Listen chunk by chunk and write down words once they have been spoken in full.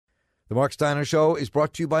The Mark Steiner Show is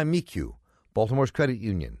brought to you by MECU, Baltimore's credit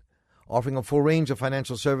union. Offering a full range of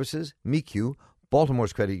financial services, MECU,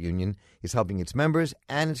 Baltimore's credit union, is helping its members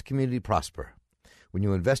and its community prosper. When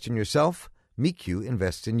you invest in yourself, MECU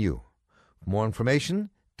invests in you. For more information,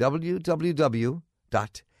 www.mecu.com.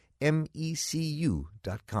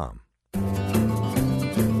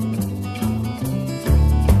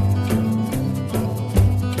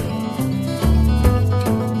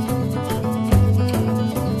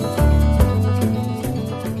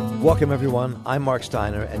 Welcome, everyone. I'm Mark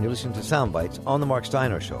Steiner, and you're listening to Sound Bites on The Mark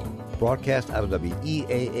Steiner Show, broadcast out of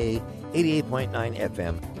WEAA 88.9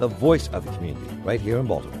 FM, the voice of the community, right here in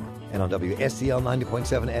Baltimore, and on WSCL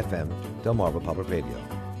 90.7 FM, Delmarva Public Radio.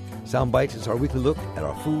 Sound Bites is our weekly look at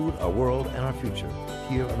our food, our world, and our future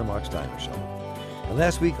here on The Mark Steiner Show. And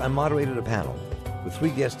last week, I moderated a panel with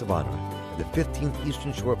three guests of honor at the 15th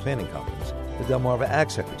Eastern Shore Planning Conference, the Delmarva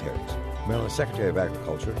Ag Secretaries, Maryland Secretary of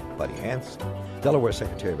Agriculture, Buddy Hance, Delaware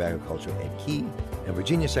Secretary of Agriculture, Ed Key, and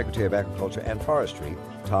Virginia Secretary of Agriculture and Forestry,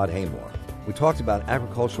 Todd Haymore. We talked about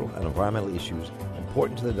agricultural and environmental issues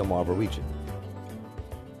important to the Delmarva region.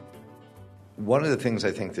 One of the things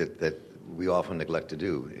I think that we often neglect to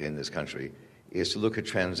do in this country is to look at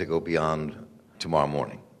trends that go beyond tomorrow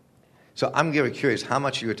morning. So I'm very curious how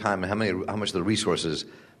much of your time and how much of the resources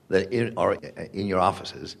that are in your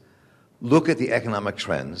offices look at the economic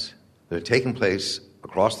trends that are taking place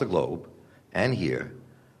across the globe and here,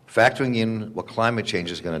 factoring in what climate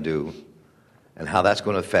change is going to do and how that's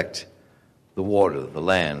going to affect the water, the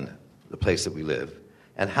land, the place that we live,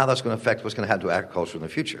 and how that's going to affect what's going to happen to agriculture in the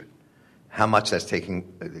future. How much that's being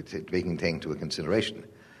taken into consideration.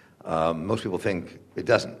 Most people think it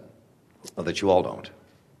doesn't, or that you all don't.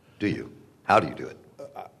 Do you? How do you do it?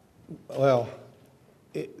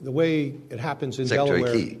 The way it happens in Secretary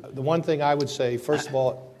Delaware, Key. the one thing I would say, first of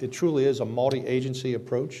all, it truly is a multi-agency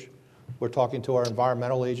approach. We're talking to our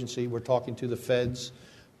environmental agency. We're talking to the feds.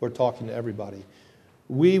 We're talking to everybody.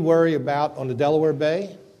 We worry about, on the Delaware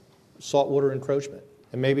Bay, saltwater encroachment.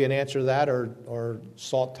 And maybe an answer to that are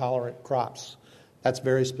salt-tolerant crops. That's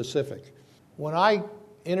very specific. When I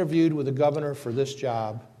interviewed with the governor for this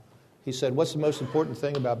job, he said, "What's the most important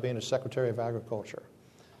thing about being a Secretary of Agriculture?"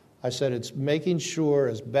 I said, "It's making sure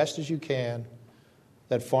as best as you can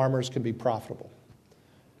that farmers can be profitable."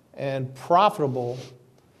 And profitable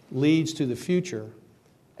leads to the future.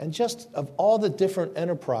 And just of all the different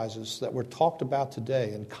enterprises that were talked about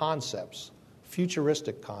today and concepts,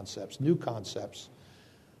 futuristic concepts, new concepts,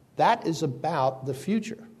 that is about the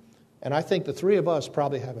future. And I think the three of us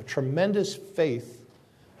probably have a tremendous faith,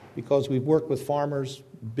 because we've worked with farmers,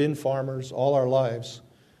 been farmers all our lives,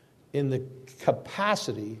 in the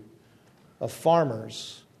capacity of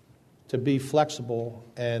farmers to be flexible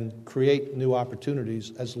and create new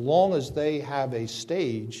opportunities as long as they have a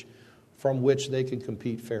stage from which they can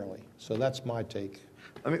compete fairly. So that's my take.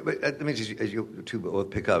 I mean, but let me just, as you two both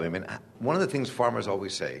pick up, I mean, one of the things farmers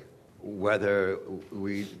always say, whether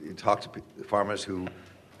we talk to farmers who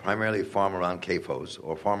primarily farm around CAFOs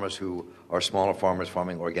or farmers who are smaller farmers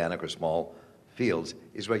farming organic or small fields,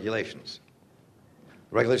 is regulations.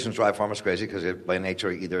 Regulations drive farmers crazy because they're by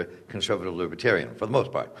nature either conservative or libertarian, for the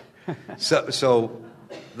most part. So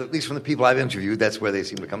at least from the people I've interviewed, that's where they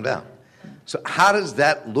seem to come down. So how does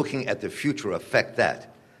that, looking at the future, affect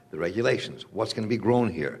that? The regulations, what's going to be grown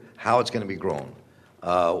here, how it's going to be grown,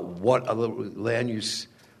 what other land use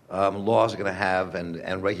laws are going to have,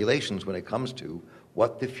 and regulations when it comes to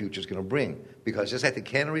what the future is going to bring. Because just like the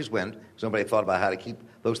canneries went, because nobody thought about how to keep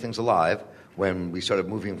those things alive when we started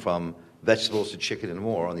moving from vegetables to chicken and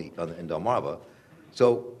more in Delmarva.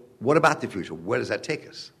 So what about the future? Where does that take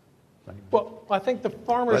us? Well, I think the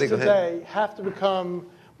farmers today have to become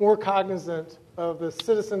more cognizant of the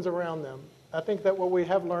citizens around them. I think that what we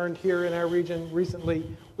have learned here in our region recently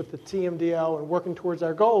with the TMDL and working towards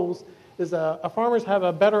our goals is farmers have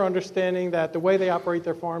a better understanding that the way they operate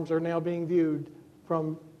their farms are now being viewed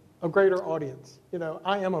from a greater audience. You know,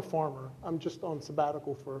 I am a farmer. I'm just on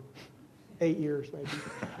sabbatical for 8 years maybe.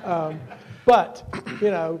 But, you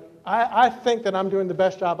know, I think that I'm doing the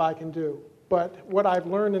best job I can do. But what I've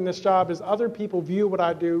learned in this job is other people view what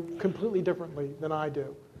I do completely differently than I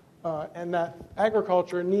do. And that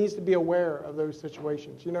agriculture needs to be aware of those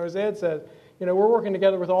situations. You know, as Ed said, you know, we're working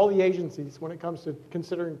together with all the agencies when it comes to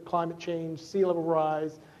considering climate change, sea level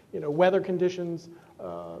rise, you know, weather conditions,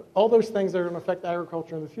 all those things that are going to affect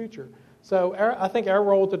agriculture in the future. So I think our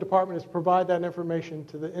role at the department is to provide that information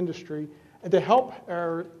to the industry and to help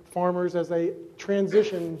our farmers as they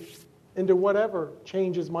transition into whatever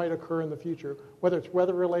changes might occur in the future, whether it's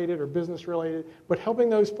weather-related or business-related, but helping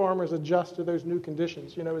those farmers adjust to those new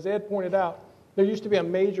conditions. You know, as Ed pointed out, There used to be a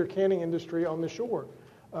major canning industry on the shore.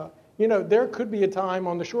 There could be a time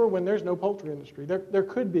on the shore when there's no poultry industry. There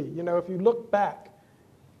could be. If you look back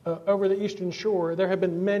over the eastern shore, there have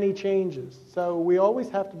been many changes. So we always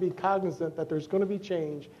have to be cognizant that there's going to be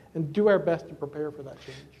change and do our best to prepare for that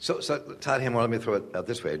change. So Todd Hammer, let me throw it out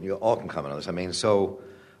this way, and you all can comment on this. I mean,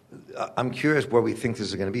 I'm curious where we think this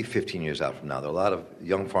is going to be 15 years out from now. There are a lot of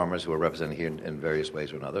young farmers who are represented here in various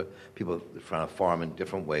ways or another. People trying to farm in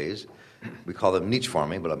different ways. We call them niche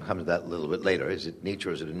farming, but I'm coming to that a little bit later. Is it niche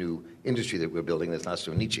or is it a new industry that we're building that's not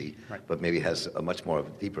so niche, right, but maybe has a much more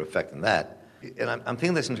deeper effect than that? And I'm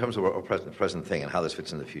thinking this in terms of our present thing and how this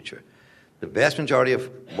fits in the future. The vast majority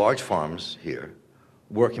of large farms here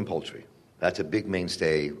work in poultry. That's a big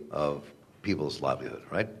mainstay of people's livelihood,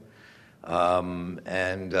 right?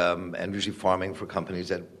 And usually farming for companies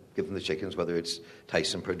that give them the chickens, whether it's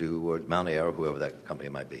Tyson, Purdue, or Mount Air, or whoever that company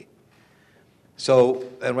might be. So,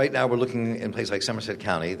 and right now we're looking in places like Somerset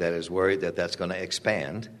County that is worried that that's going to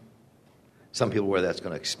expand. Some people worry that's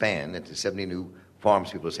going to expand into 70 new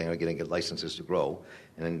farms. People are saying are going to get licenses to grow.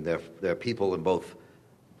 And then there are people in both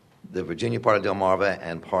the Virginia part of Delmarva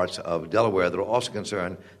and parts of Delaware that are also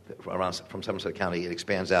concerned that from Somerset County it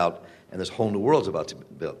expands out and this whole new world's about to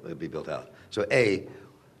be built out. So A,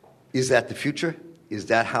 is that the future? Is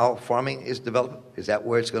that how farming is developed? Is that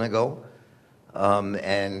where it's going to go?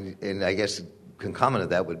 And I guess concomitant of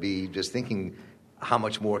that would be just thinking how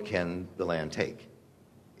much more can the land take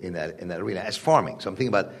in that arena as farming. So I'm thinking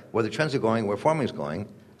about where the trends are going, where farming is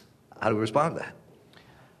going. How do we respond to that?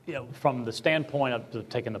 From the standpoint of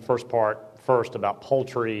taking the first part first about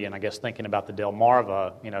poultry and I guess thinking about the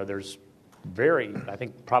Delmarva, there's I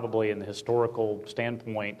think probably in the historical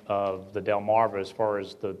standpoint of the Delmarva as far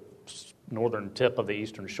as the northern tip of the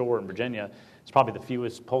eastern shore in Virginia, it's probably the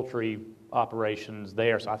fewest poultry operations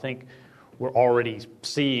there. So I think we're already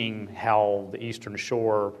seeing how the eastern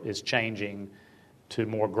shore is changing to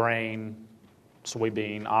more grain,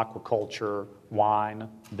 soybean, aquaculture, wine,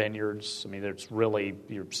 vineyards. I mean,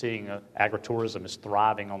 you're seeing agritourism is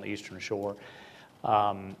thriving on the eastern shore.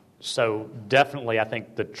 So definitely I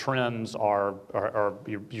think the trends are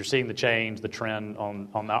you're seeing the change, the trend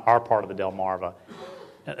on our part of the Delmarva.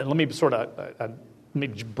 And let me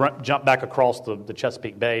jump back across the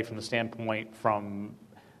Chesapeake Bay from the standpoint from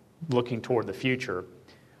looking toward the future.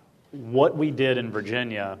 What we did in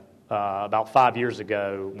Virginia about 5 years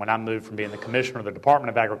ago when I moved from being the commissioner of the Department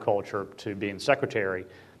of Agriculture to being secretary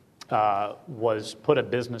was put a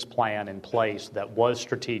business plan in place that was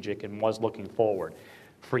strategic and was looking forward.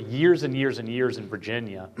 For years and years and years in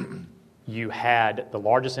Virginia, you had the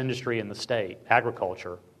largest industry in the state,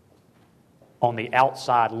 agriculture, on the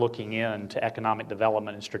outside looking in to economic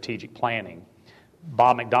development and strategic planning.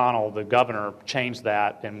 Bob McDonnell, the governor, changed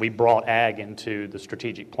that, and we brought ag into the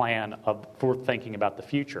strategic plan for thinking about the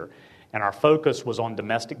future. And our focus was on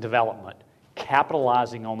domestic development,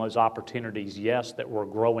 capitalizing on those opportunities, yes, that were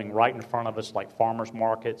growing right in front of us, like farmers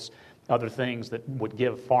markets, other things that would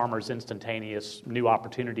give farmers instantaneous new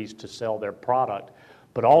opportunities to sell their product,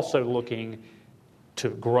 but also looking to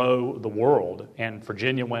grow the world. And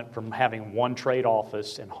Virginia went from having one trade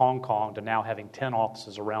office in Hong Kong to now having 10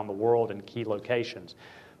 offices around the world in key locations.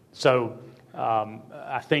 So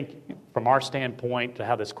I think from our standpoint to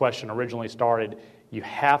how this question originally started, you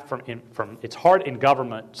have it's hard in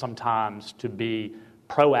government sometimes to be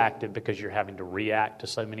proactive because you're having to react to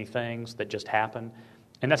so many things that just happen.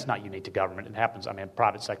 And that's not unique to government. It happens,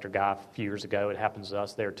 private sector guy a few years ago, it happens to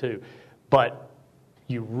us there too. But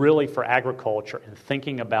you really, for agriculture and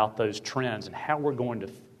thinking about those trends and how we're going to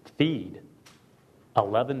feed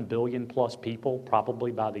 11 billion plus people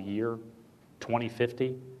probably by the year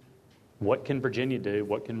 2050, what can Virginia do?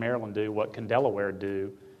 What can Maryland do? What can Delaware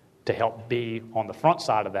do to help be on the front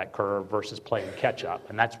side of that curve versus playing catch up?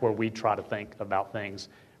 And that's where we try to think about things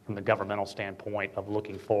from the governmental standpoint of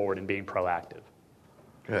looking forward and being proactive.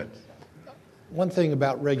 Good. One thing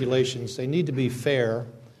about regulations, they need to be fair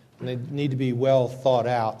and they need to be well thought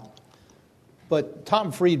out. But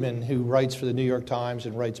Tom Friedman, who writes for the New York Times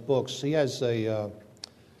and writes books, he has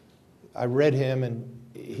I read him and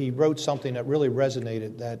he wrote something that really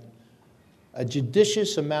resonated, that a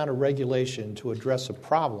judicious amount of regulation to address a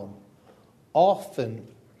problem often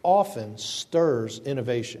stirs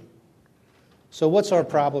innovation. So what's our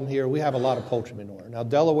problem here? We have a lot of poultry manure. Now,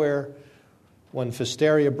 Delaware, when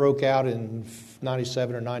Pfisteria broke out in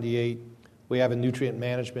 97 or 98, we have a nutrient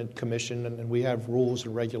management commission and we have rules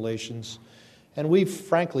and regulations. And we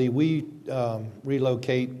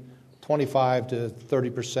relocate 25 to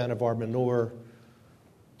 30% of our manure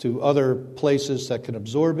to other places that can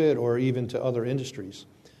absorb it or even to other industries.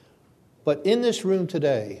 But in this room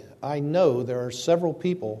today, I know there are several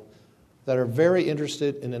people that are very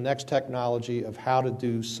interested in the next technology of how to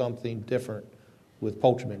do something different with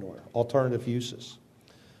poultry manure, alternative uses.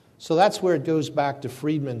 So that's where it goes back to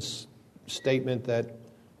Friedman's statement that,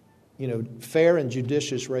 fair and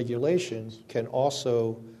judicious regulation can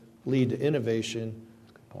also lead to innovation,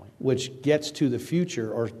 which gets to the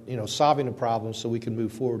future, or solving a problem so we can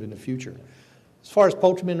move forward in the future. As far as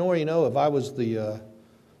poultry manure, if I was the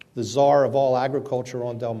czar of all agriculture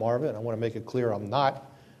on Delmarva, and I want to make it clear I'm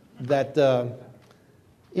not, that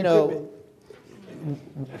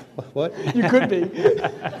what? You could be.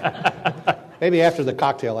 Maybe after the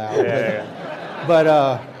cocktail hour. Yeah.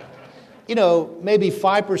 But maybe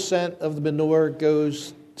 5% of the manure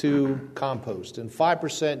goes to compost, and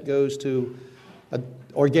 5% goes to an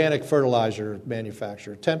organic fertilizer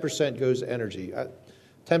manufacturer. 10% goes to energy.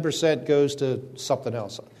 10% goes to something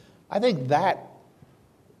else. I think that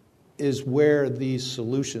is where these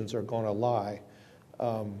solutions are going to lie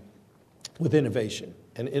with innovation.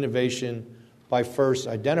 And innovation by first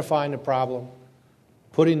identifying the problem,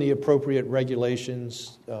 putting the appropriate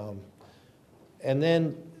regulations, and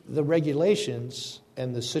then the regulations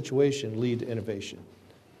and the situation lead to innovation.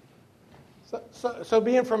 So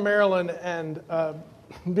being from Maryland and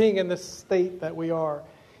being in this state that we are,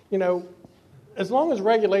 as long as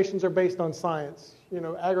regulations are based on science,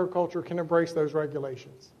 agriculture can embrace those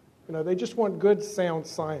regulations. They just want good, sound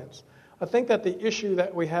science. I think that the issue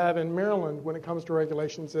that we have in Maryland when it comes to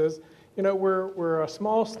regulations is, we're a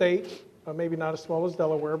small state, maybe not as small as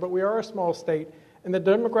Delaware, but we are a small state, and the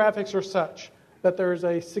demographics are such that there's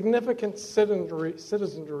a significant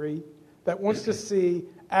citizenry that wants to see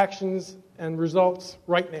actions and results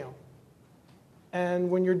right now. And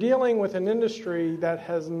when you're dealing with an industry that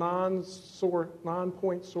has non-point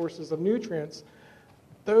sources of nutrients,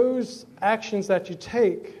 those actions that you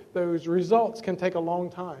take, those results can take a long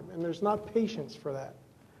time, and there's not patience for that.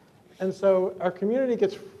 And so our community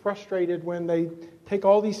gets frustrated when they take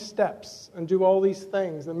all these steps and do all these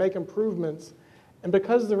things and make improvements, and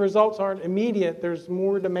because the results aren't immediate, there's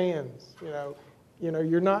more demands.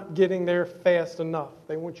 You're not getting there fast enough.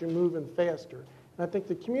 They want you moving faster. And I think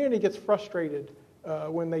the community gets frustrated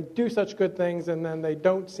when they do such good things and then they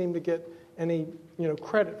don't seem to get any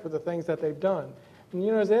credit for the things that they've done. And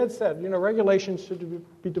as Ed said, regulations should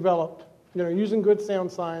be developed, using good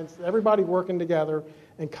sound science, everybody working together,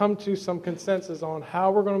 and come to some consensus on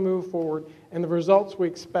how we're going to move forward and the results we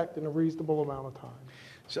expect in a reasonable amount of time.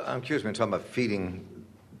 So I'm curious, when we're talking about feeding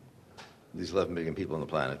these 11 million people on the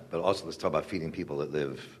planet, but also let's talk about feeding people that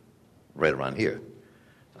live right around here.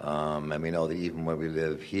 And we know that even where we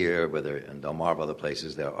live here, whether in Delmarva or other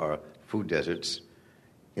places, there are food deserts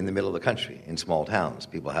in the middle of the country, in small towns.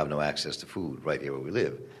 People have no access to food right here where we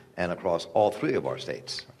live, and across all three of our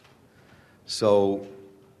states. So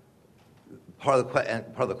part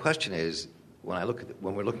of the question is,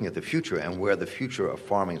 when we're looking at the future and where the future of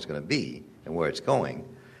farming is going to be and where it's going,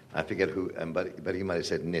 I forget who, but he might have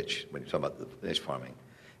said niche when you're talking about the niche farming.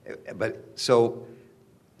 But so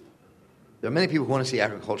there are many people who want to see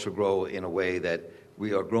agriculture grow in a way that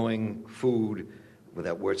we are growing food, with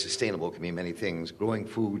that word sustainable can mean many things, growing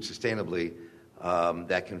food sustainably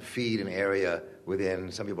that can feed an area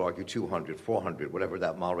within, some people argue 200, 400, whatever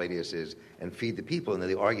that mile radius is, and feed the people. And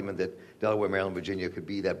the argument that Delaware, Maryland, Virginia could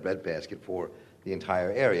be that breadbasket for the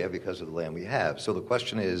entire area because of the land we have. So the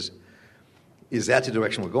question is that the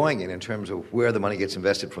direction we're going in terms of where the money gets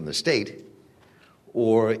invested from the state,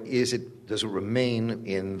 or does it remain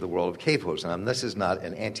in the world of CAFOs? And this is not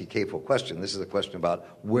an anti-CAFO question. This is a question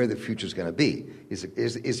about where the future is going to be. Is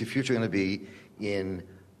the future going to be in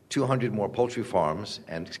 200 more poultry farms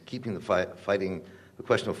and keeping fighting the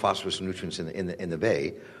question of phosphorus and nutrients in the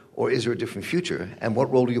bay, or is there a different future? And what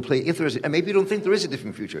role do you play if there is? And maybe you don't think there is a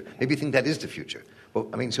different future. Maybe you think that is the future. Well,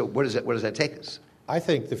 so where does that take us? I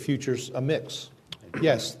think the future's a mix.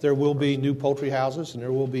 Yes, there will be new poultry houses and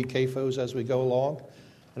there will be CAFOs as we go along.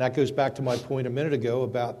 And that goes back to my point a minute ago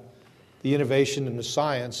about the innovation and the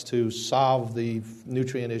science to solve the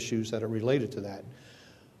nutrient issues that are related to that.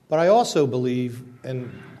 But I also believe, and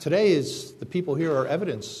today is the people here are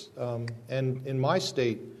evidence, and in my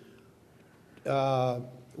state,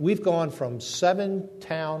 we've gone from 7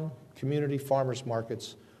 town community farmers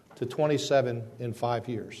markets to 27 in 5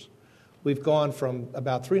 years. We've gone from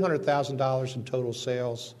about $300,000 in total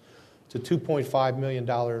sales to $2.5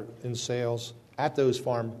 million in sales at those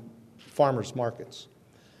farmers markets.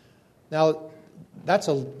 Now,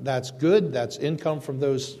 that's good. That's income from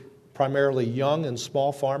those primarily young and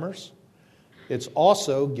small farmers. It's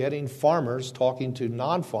also getting farmers talking to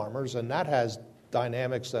non-farmers, and that has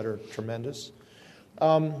dynamics that are tremendous.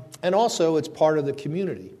 And also, it's part of the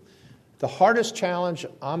community. The hardest challenge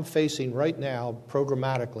I'm facing right now,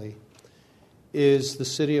 programmatically, is the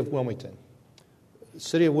city of Wilmington. The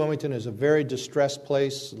city of Wilmington is a very distressed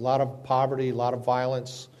place, a lot of poverty, a lot of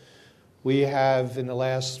violence. We have, in the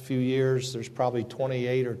last few years, there's probably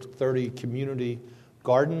 28 or 30 community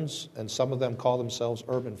gardens, and some of them call themselves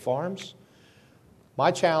urban farms.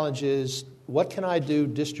 My challenge is, what can I do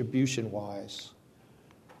distribution-wise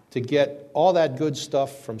to get all that good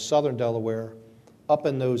stuff from southern Delaware up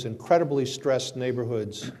in those incredibly stressed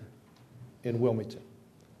neighborhoods in Wilmington?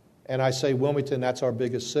 And I say Wilmington, that's our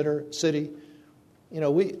biggest city. You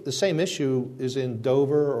know, the same issue is in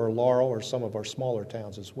Dover or Laurel or some of our smaller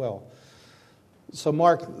towns as well. So,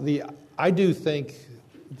 Mark, I do think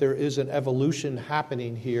there is an evolution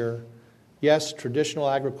happening here. Yes, traditional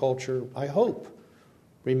agriculture, I hope,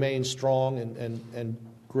 remains strong and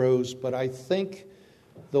grows, but I think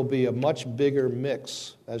there'll be a much bigger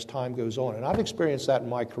mix as time goes on. And I've experienced that in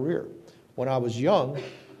my career. When I was young,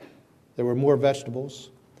 there were more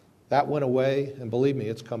vegetables. That went away, and believe me,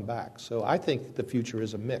 it's come back. So I think the future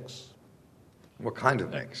is a mix. What kind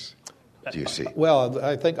of mix do you see? Well,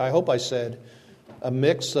 I hope I said a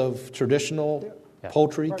mix of traditional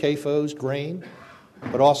poultry, CAFOs, grain,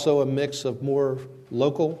 but also a mix of more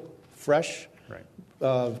local, fresh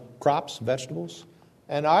crops, vegetables.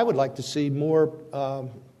 And I would like to see more,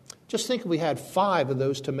 just think if we had 5 of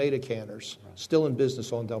those tomato canners still in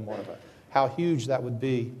business on Delmarva, how huge that would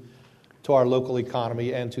be to our local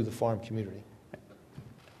economy and to the farm community.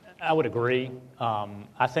 I would agree.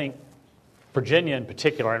 I think Virginia in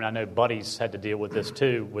particular, and I know Buddy's had to deal with this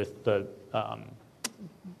too, with the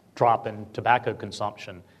drop in tobacco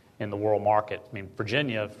consumption in the world market. I mean,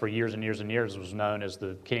 Virginia for years and years and years was known as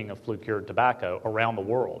the king of flue-cured tobacco around the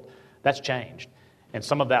world. That's changed. And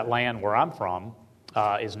some of that land where I'm from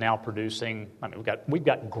is now producing, I mean, we've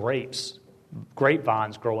got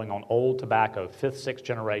grapevines growing on old tobacco, 5th, 6th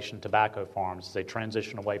generation tobacco farms as they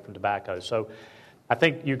transition away from tobacco. So I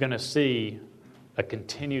think you're going to see a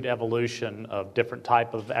continued evolution of different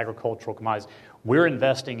type of agricultural commodities. We're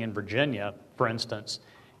investing in Virginia, for instance,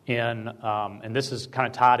 in, and this is kind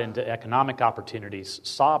of tied into economic opportunities.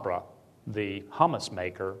 Sabra, the hummus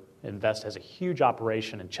maker, has a huge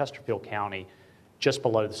operation in Chesterfield County just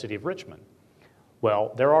below the city of Richmond.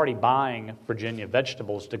 Well, they're already buying Virginia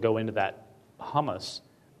vegetables to go into that hummus,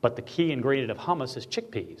 but the key ingredient of hummus is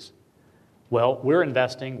chickpeas. Well, we're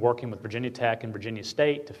investing, working with Virginia Tech and Virginia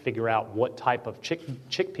State to figure out what type of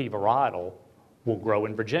chickpea varietal will grow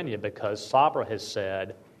in Virginia, because Sabra has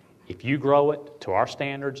said, if you grow it to our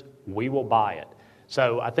standards, we will buy it.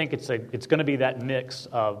 So I think it's going to be that mix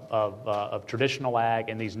of traditional ag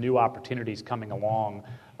and these new opportunities coming along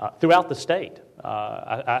throughout the state.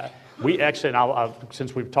 We actually,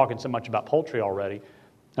 since we've talking so much about poultry already,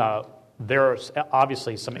 there's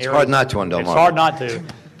obviously some areas. It's hard not to on Delmarva. It's hard not to.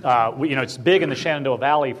 It's big in the Shenandoah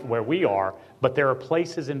Valley where we are, but there are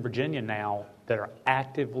places in Virginia now that are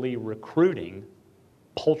actively recruiting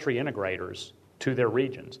poultry integrators to their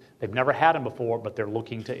regions. They've never had them before, but they're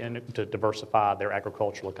looking to diversify their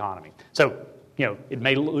agricultural economy. So, it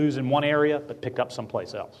may lose in one area, but pick up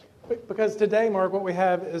someplace else. Because today, Mark, what we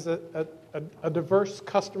have is a diverse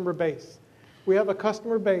customer base. We have a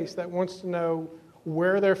customer base that wants to know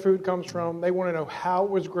where their food comes from. They want to know how it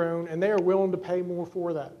was grown, and they are willing to pay more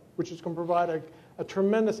for that, which is going to provide a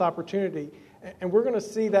tremendous opportunity. And we're going to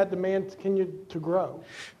see that demand continue to grow.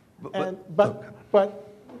 But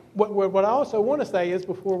what I also want to say is,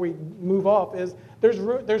 before we move off, is there's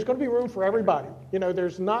going to be room for everybody.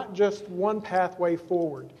 There's not just one pathway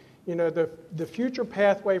forward. The future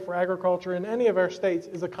pathway for agriculture in any of our states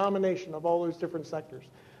is a combination of all those different sectors.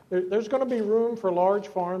 There's going to be room for large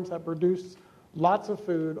farms that produce lots of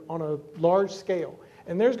food on a large scale.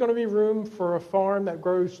 And there's going to be room for a farm that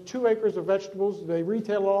grows 2 acres of vegetables. They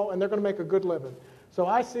retail all, and they're going to make a good living. So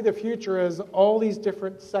I see the future as all these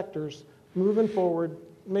different sectors moving forward,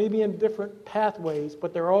 maybe in different pathways,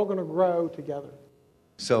 but they're all going to grow together.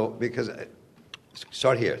 So,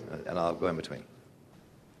 start here, and I'll go in between.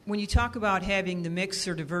 When you talk about having the mix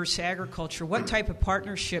or diverse agriculture, what type of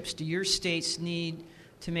partnerships do your states need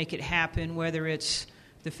to make it happen, whether it's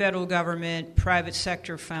the federal government, private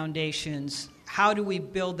sector foundations? How do we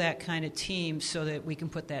build that kind of team so that we can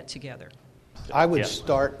put that together? I would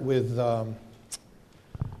start with a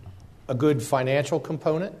good financial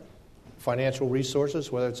component, financial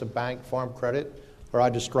resources, whether it's a bank, farm credit, or I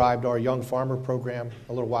described our Young Farmer program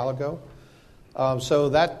a little while ago. So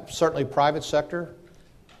that's certainly private sector,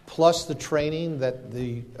 plus the training that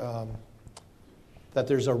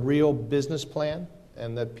there's a real business plan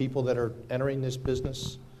and that people that are entering this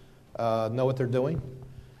business know what they're doing.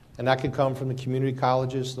 And that could come from the community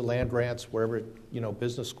colleges, the land grants, wherever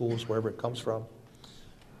business schools, wherever it comes from.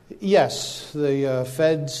 Yes, the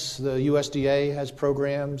feds, the USDA has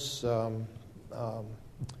programs.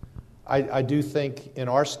 I do think in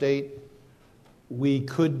our state we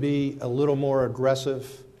could be a little more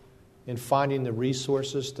aggressive in finding the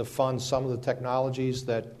resources to fund some of the technologies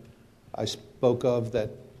that I spoke of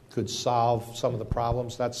that could solve some of the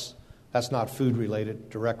problems. That's not food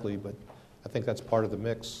related directly, but I think that's part of the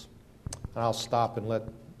mix. And I'll stop and let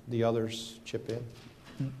the others chip in.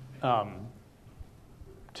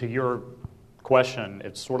 To your question,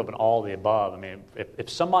 it's sort of an all of the above. I mean, if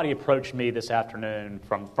somebody approached me this afternoon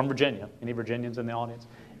from Virginia, any Virginians in the audience,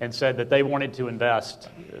 and said that they wanted to invest,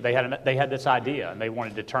 they had this idea, and they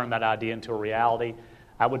wanted to turn that idea into a reality,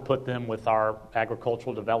 I would put them with our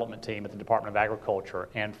agricultural development team at the Department of Agriculture.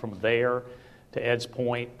 And from there, to Ed's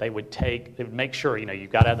point, they would make sure, you've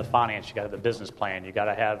got to have the finance, you've got to have the business plan, you've got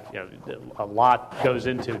to have, a lot goes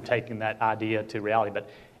into taking that idea to reality. But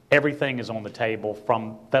everything is on the table,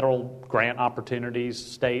 from federal grant opportunities,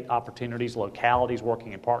 state opportunities, localities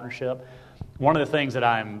working in partnership. One of the things that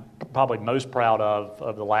I'm probably most proud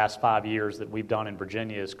of the last 5 years that we've done in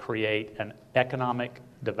Virginia is create an economic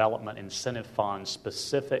development incentive fund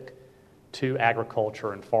specific to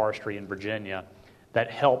agriculture and forestry in Virginia that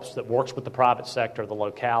works with the private sector, the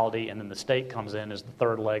locality, and then the state comes in as the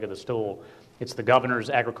third leg of the stool. It's the Governor's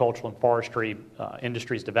Agricultural and Forestry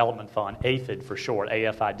Industries Development Fund, AFID for short,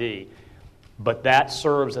 AFID. But that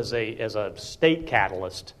serves as a state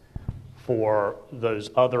catalyst for those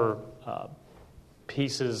other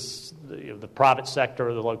pieces, the private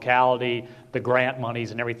sector, the locality, the grant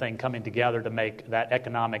monies, and everything coming together to make that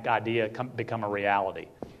economic idea become a reality.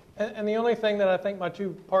 And the only thing that I think my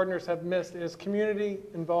two partners have missed is community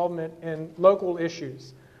involvement in local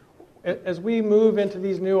issues. As we move into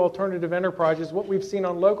these new alternative enterprises, what we've seen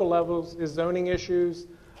on local levels is zoning issues,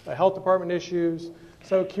 health department issues.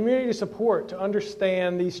 So community support to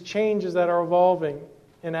understand these changes that are evolving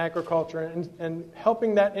in agriculture and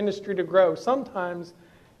helping that industry to grow sometimes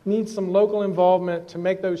needs some local involvement to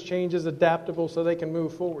make those changes adaptable so they can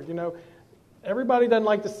move forward. Everybody doesn't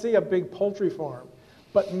like to see a big poultry farm,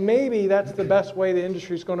 but maybe that's the best way the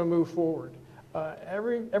industry is going to move forward.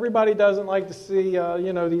 Everybody doesn't like to see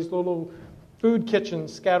these little food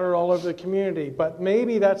kitchens scattered all over the community, but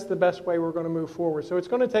maybe that's the best way we're going to move forward. So it's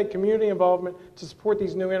going to take community involvement to support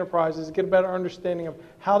these new enterprises, get a better understanding of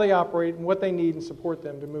how they operate and what they need, and support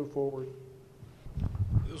them to move forward.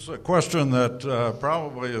 This is a question that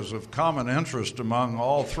probably is of common interest among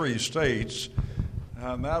all three states,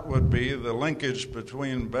 and that would be the linkage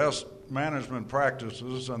between best management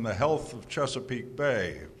practices and the health of Chesapeake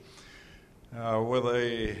Bay. With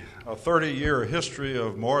a 30-year history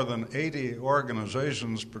of more than 80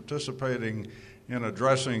 organizations participating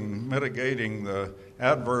in mitigating the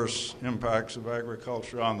adverse impacts of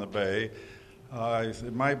agriculture on the bay,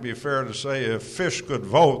 it might be fair to say if fish could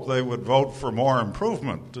vote, they would vote for more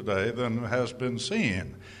improvement today than has been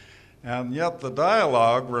seen. And yet the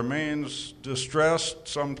dialogue remains distressed,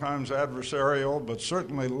 sometimes adversarial, but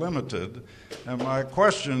certainly limited. And my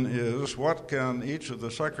question is, what can each of the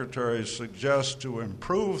secretaries suggest to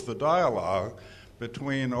improve the dialogue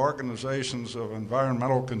between organizations of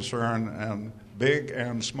environmental concern and big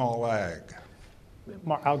and small ag?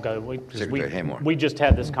 Mark, I'll go. We just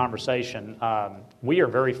had this conversation. We are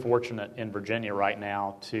very fortunate in Virginia right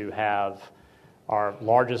now to have our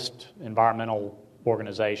largest environmental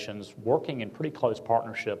organizations working in pretty close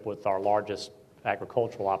partnership with our largest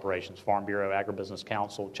agricultural operations, Farm Bureau, Agribusiness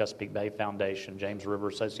Council, Chesapeake Bay Foundation, James River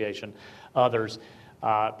Association, others,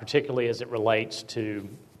 particularly as it relates to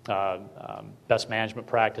best management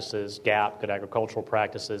practices, GAP, good agricultural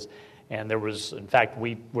practices. And there was, in fact,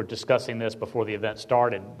 we were discussing this before the event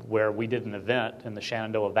started, where we did an event in the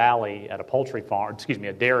Shenandoah Valley at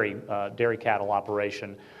a dairy cattle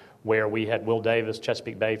operation, where we had Will Davis,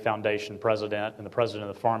 Chesapeake Bay Foundation president, and the president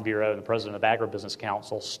of the Farm Bureau and the president of Agribusiness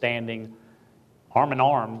Council standing arm in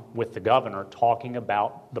arm with the governor talking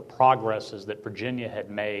about the progresses that Virginia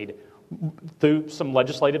had made through some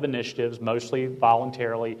legislative initiatives, mostly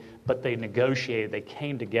voluntarily, but they negotiated, they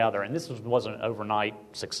came together. And this wasn't an overnight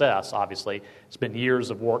success, obviously. It's been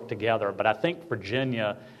years of work together. But I think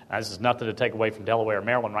Virginia, and this is nothing to take away from Delaware or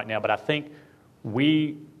Maryland right now, but I think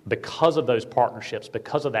because of those partnerships,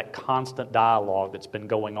 because of that constant dialogue that's been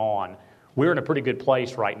going on, we're in a pretty good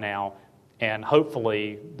place right now. And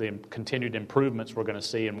hopefully the continued improvements we're going to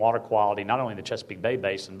see in water quality, not only in the Chesapeake Bay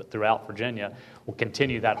Basin, but throughout Virginia, will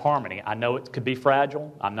continue that harmony. I know it could be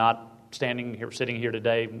fragile. I'm not sitting here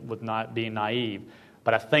today with not being naive.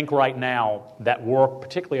 But I think right now that work,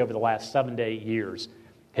 particularly over the last 7 to 8 years,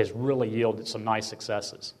 has really yielded some nice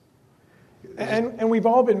successes. And we've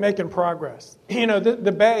all been making progress.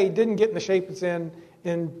 The Bay didn't get in the shape it's in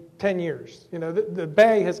 10 years. The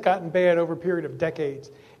Bay has gotten bad over a period of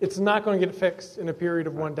decades. It's not going to get fixed in a period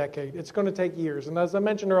of 1 decade. It's going to take years. And as I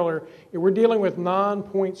mentioned earlier, we're dealing with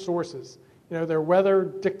non-point sources. They're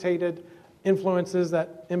weather-dictated influences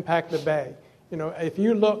that impact the Bay. If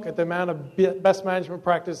you look at the amount of best management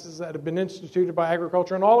practices that have been instituted by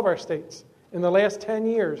agriculture in all of our states in the last 10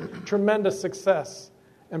 years, tremendous success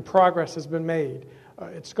and progress has been made.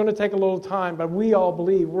 It's going to take a little time, but we all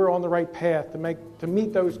believe we're on the right path to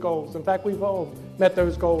meet those goals. In fact, we've all met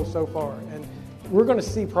those goals so far, and we're going to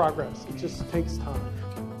see progress. It just takes time.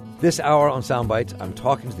 This hour on Soundbites, I'm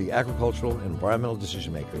talking to the agricultural and environmental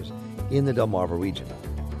decision makers in the Delmarva region.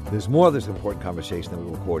 There's more of this important conversation that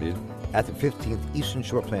we recorded at the 15th Eastern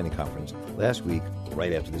Shore Planning Conference last week,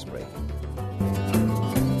 right after this break.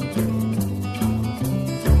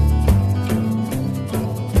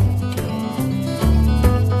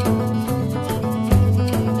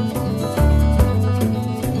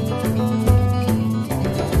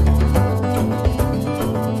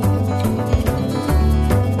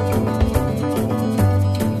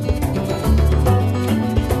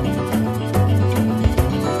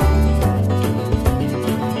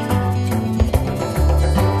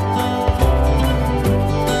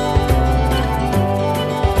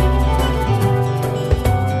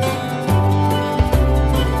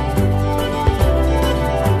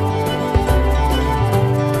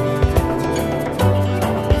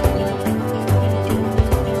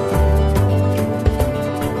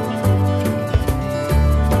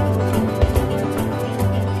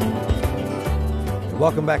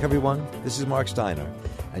 Welcome back, everyone. This is Mark Steiner,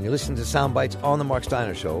 and you're listening to Soundbites on The Mark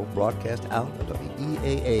Steiner Show, broadcast out of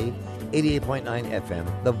WEAA 88.9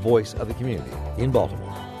 FM, the voice of the community in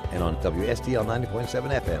Baltimore, and on WSDL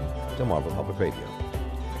 90.7 FM, Delmarva Public Radio.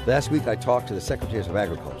 Last week, I talked to the Secretaries of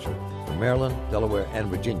Agriculture from Maryland, Delaware, and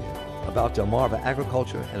Virginia about Delmarva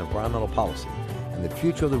agriculture and environmental policy and the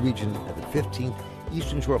future of the region at the 15th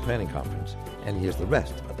Eastern Shore Planning Conference, and here's the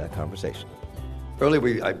rest of that conversation.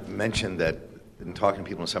 Earlier, I mentioned that in talking to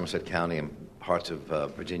people in Somerset County and parts of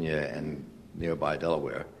Virginia and nearby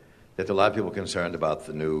Delaware, that there are a lot of people concerned about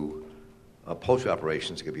the new poultry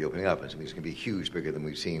operations that could be opening up. It's going to be huge, bigger than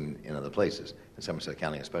we've seen in other places, in Somerset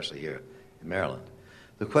County, especially here in Maryland.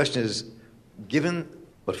 The question is, given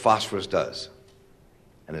what phosphorus does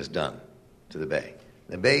and has done to the Bay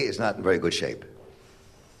is not in very good shape,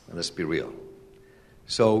 and let's be real.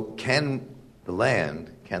 So can the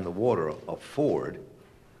water afford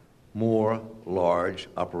more large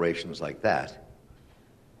operations like that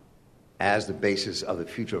as the basis of the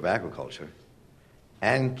future of agriculture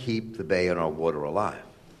and keep the Bay and our water alive?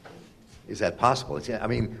 Is that possible?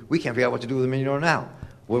 We can't figure out what to do with the manure now,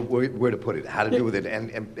 where to put it, how to do with it.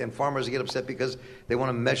 And farmers get upset because they want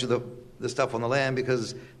to measure the stuff on the land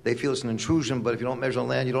because they feel it's an intrusion, but if you don't measure the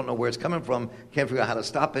land, you don't know where it's coming from, can't figure out how to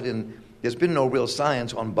stop it, and there's been no real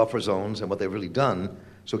science on buffer zones and what they've really done.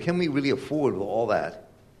 So can we really afford with all that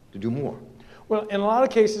to do more? Well, in a lot of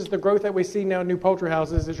cases, the growth that we see now in new poultry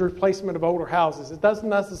houses is replacement of older houses. It doesn't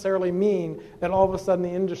necessarily mean that all of a sudden the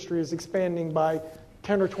industry is expanding by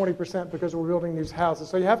 10 or 20% because we're building these houses.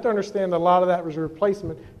 So you have to understand that a lot of that was a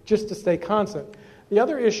replacement just to stay constant. The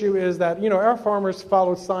other issue is that, our farmers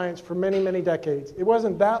followed science for many, many decades. It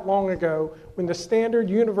wasn't that long ago when the standard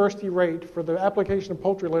university rate for the application of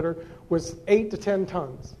poultry litter was 8 to 10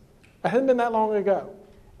 tons. It hadn't been that long ago.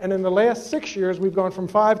 And in the last 6 years, we've gone from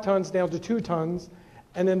 5 tons down to 2 tons,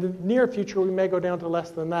 and in the near future, we may go down to less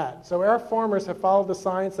than that. So our farmers have followed the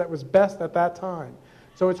science that was best at that time.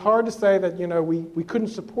 So it's hard to say that, we couldn't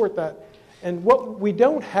support that. And what we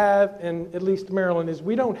don't have in at least Maryland is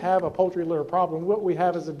we don't have a poultry litter problem. What we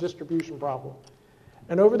have is a distribution problem.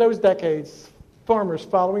 And over those decades, farmers,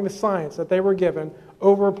 following the science that they were given,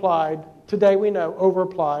 today we know,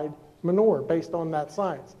 over-applied manure based on that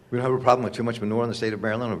science. We don't have a problem with too much manure in the state of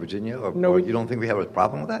Maryland or Virginia? Or you don't think we have a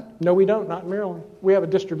problem with that? No, we don't. Not in Maryland. We have a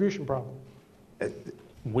distribution problem.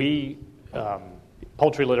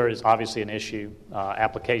 Poultry litter is obviously an issue.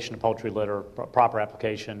 Application of poultry litter, proper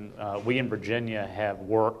application. We in Virginia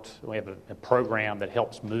we have a program that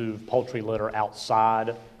helps move poultry litter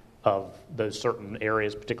outside of those certain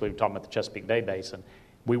areas, particularly we're talking about the Chesapeake Bay Basin.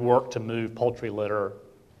 We work to move poultry litter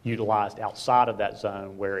utilized outside of that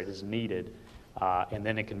zone where it is needed, and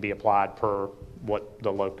then it can be applied per what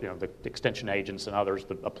the local, the extension agents and others,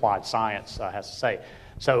 the applied science has to say.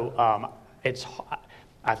 So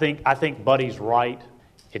I think Buddy's right.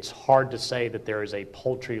 It's hard to say that there is a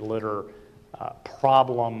poultry litter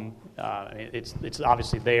problem. It's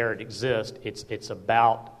obviously there. It exists. It's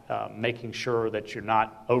about making sure that you're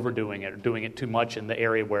not overdoing it or doing it too much in the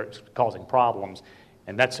area where it's causing problems.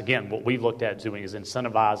 And that's, again, what we've looked at doing is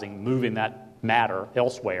incentivizing, moving that matter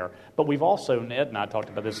elsewhere. But we've also, Ned and I talked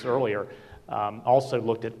about this earlier, also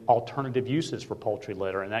looked at alternative uses for poultry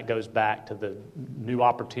litter, and that goes back to the new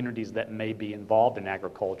opportunities that may be involved in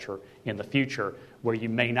agriculture in the future where you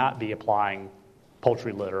may not be applying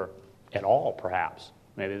poultry litter at all, perhaps.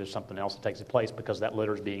 Maybe there's something else that takes place because that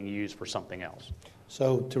litter is being used for something else.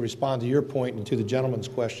 So to respond to your point and to the gentleman's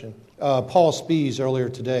question, Paul Spies earlier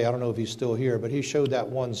today, I don't know if he's still here, but he showed that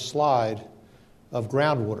one slide of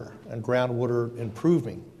groundwater and groundwater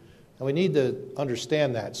improving. And we need to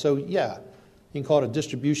understand that. So, yeah, you can call it a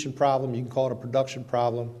distribution problem. You can call it a production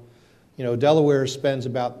problem. You know, Delaware spends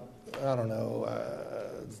about,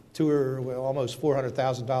 almost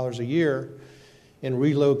 $400,000 a year in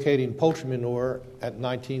relocating poultry manure at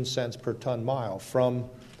 19 cents per ton mile from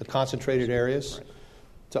the concentrated areas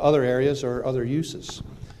to other areas or other uses.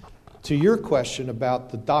 To your question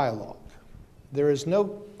about the dialogue, there is no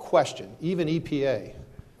question, even EPA,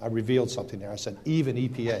 I revealed something there, I said even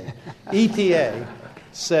EPA. EPA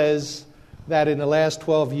says that in the last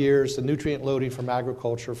 12 years, the nutrient loading from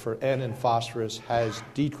agriculture for N and phosphorus has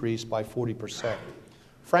decreased by 40%.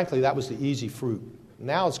 Frankly, that was the easy fruit.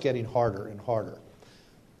 Now it's getting harder and harder.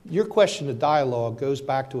 Your question to dialogue goes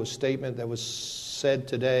back to a statement that was said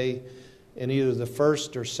today in either the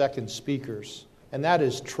first or second speakers, and that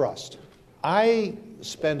is trust. I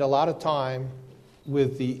spend a lot of time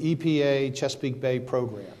with the EPA Chesapeake Bay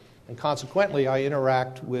program, and consequently I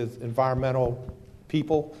interact with environmental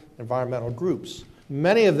people, environmental groups.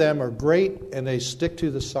 Many of them are great and they stick to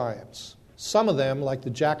the science. Some of them, like the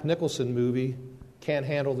Jack Nicholson movie, can't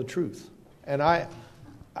handle the truth. And the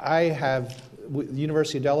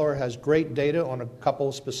University of Delaware has great data on a couple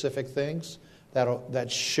of specific things that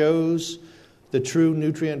shows the true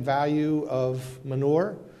nutrient value of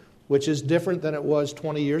manure, which is different than it was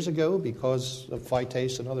 20 years ago because of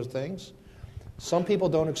phytase and other things. Some people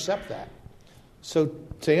don't accept that. So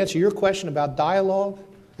to answer your question about dialogue,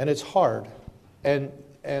 and it's hard, and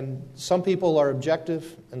some people are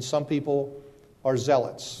objective and some people are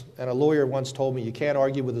zealots. And a lawyer once told me you can't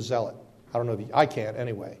argue with a zealot. I don't know if I can't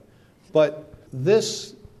anyway. But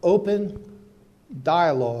this open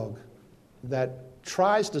dialogue that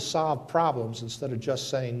tries to solve problems instead of just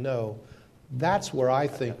saying no, that's where I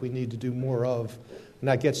think we need to do more of. And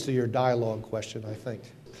that gets to your dialogue question, I think.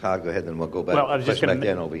 Todd, go ahead, and we'll go back, well, I was just back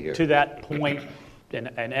in over here. To that point, and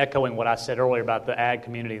echoing what I said earlier about the ag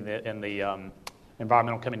community and the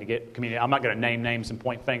environmental community, I'm not going to name names and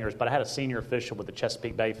point fingers, but I had a senior official with the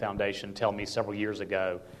Chesapeake Bay Foundation tell me several years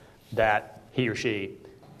ago that he or she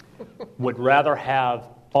would rather have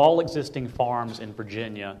all existing farms in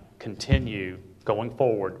Virginia continue going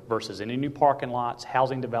forward versus any new parking lots,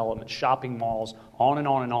 housing development, shopping malls, on and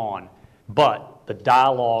on and on. But the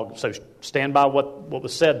dialogue, so stand by what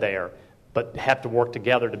was said there, but have to work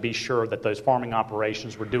together to be sure that those farming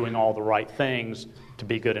operations were doing all the right things to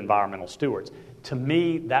be good environmental stewards. To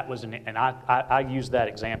me, that was, and I used that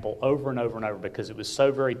example over and over and over because it was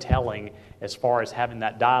so very telling as far as having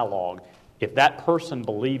that dialogue. If that person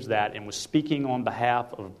believes that and was speaking on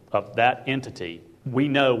behalf of that entity, we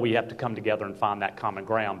know we have to come together and find that common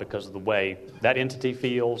ground because of the way that entity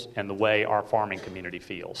feels and the way our farming community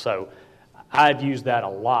feels. So I've used that a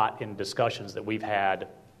lot in discussions that we've had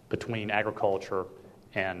between agriculture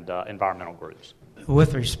and environmental groups.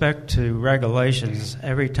 With respect to regulations,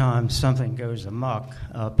 every time something goes amok,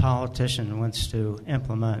 a politician wants to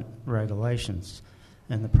implement regulations.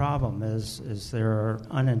 And the problem is there are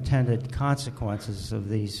unintended consequences of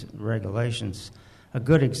these regulations. A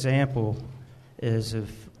good example is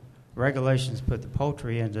if regulations put the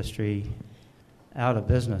poultry industry out of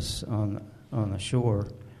business on the shore,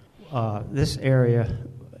 this area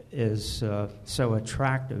is so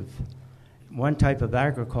attractive. One type of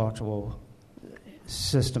agricultural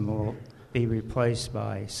system will be replaced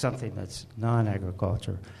by something that's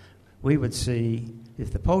non-agriculture. We would see,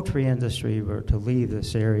 if the poultry industry were to leave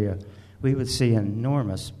this area, we would see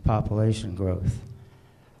enormous population growth.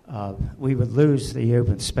 We would lose the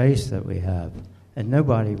open space that we have, and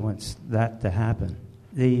nobody wants that to happen.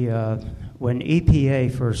 When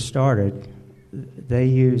EPA first started, they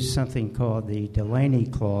used something called the Delaney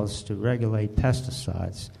Clause to regulate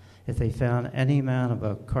pesticides. If they found any amount of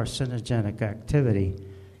a carcinogenic activity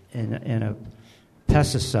in a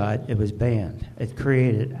pesticide, it was banned. It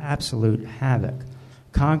created absolute havoc.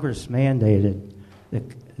 Congress mandated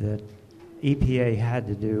that EPA had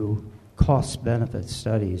to do cost-benefit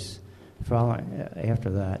studies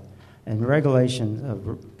after that. And regulation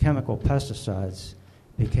of chemical pesticides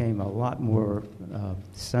became a lot more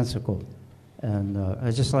sensible. And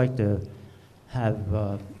I'd just like to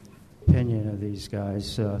have opinion of these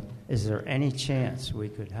guys. Is there any chance we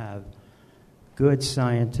could have good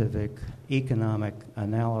scientific, economic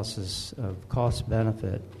analysis of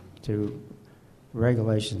cost-benefit to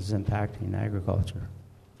regulations impacting agriculture?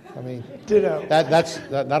 I mean, Ditto.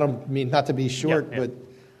 I don't mean not to be short, but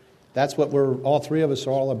that's what all three of us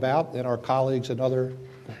are all about, and our colleagues and other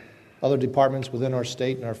departments within our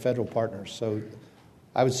state and our federal partners. So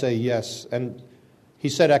I would say yes. And he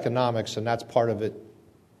said economics, and that's part of it,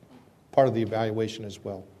 part of the evaluation as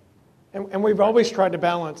well. And we've always tried to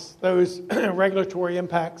balance those regulatory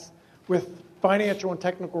impacts with financial and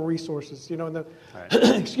technical resources. You know, in the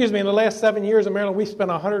in the last 7 years in Maryland, we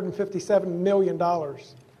spent $157 million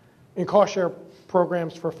in cost share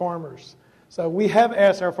programs for farmers. So we have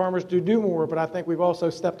asked our farmers to do more, but I think we've also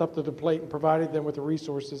stepped up to the plate and provided them with the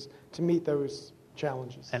resources to meet those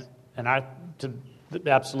challenges. And I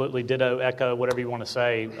absolutely ditto, echo, whatever you want to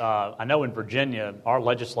say. I know in Virginia, our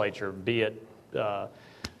legislature, be it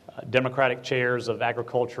Democratic chairs of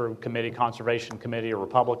Agriculture Committee, Conservation Committee, or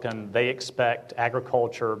Republican, they expect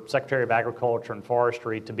Agriculture, Secretary of Agriculture and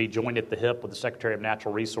Forestry to be joined at the hip with the Secretary of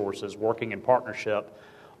Natural Resources, working in partnership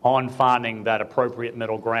on finding that appropriate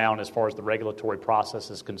middle ground as far as the regulatory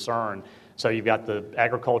process is concerned. So you've got the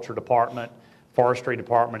Agriculture Department, Forestry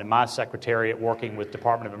Department, and my secretariat working with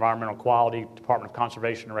Department of Environmental Quality, Department of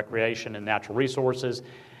Conservation and Recreation, and Natural Resources.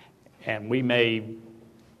 And we may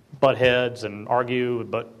butt heads and argue,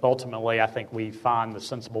 but ultimately I think we find the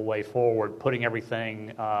sensible way forward, putting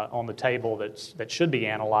everything on the table that should be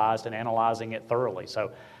analyzed and analyzing it thoroughly.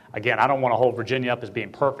 So again, I don't want to hold Virginia up as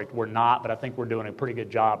being perfect. We're not, but I think we're doing a pretty good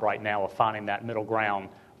job right now of finding that middle ground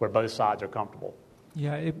where both sides are comfortable.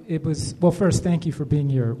 Yeah, it was, well, first, thank you for being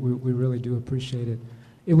here. We really do appreciate it.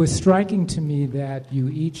 It was striking to me that you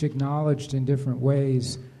each acknowledged in different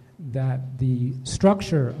ways that the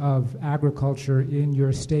structure of agriculture in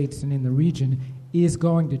your states and in the region is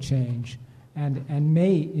going to change and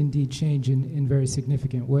may indeed change in very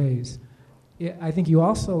significant ways. I think you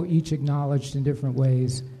also each acknowledged in different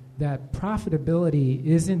ways that profitability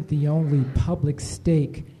isn't the only public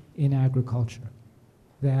stake in agriculture.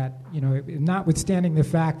 That, you know, notwithstanding the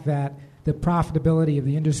fact that the profitability of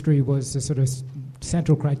the industry was the sort of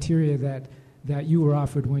central criteria that you were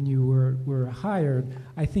offered when you were hired,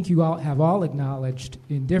 I think you all have acknowledged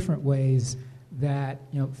in different ways that,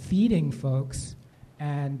 you know, feeding folks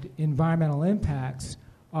and environmental impacts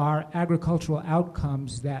are agricultural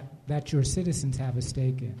outcomes that your citizens have a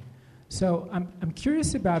stake in. So I'm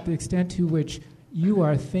curious about the extent to which you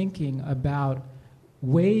are thinking about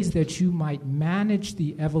ways that you might manage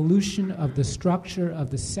the evolution of the structure of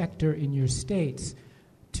the sector in your states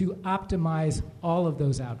to optimize all of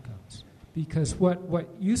those outcomes. Because what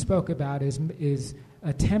you spoke about is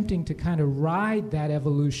attempting to kind of ride that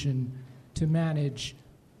evolution to manage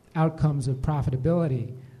outcomes of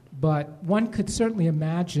profitability. But one could certainly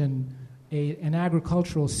imagine an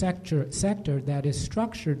agricultural sector that is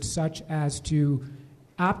structured such as to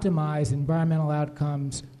optimize environmental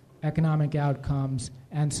outcomes, economic outcomes,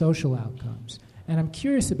 and social outcomes. And I'm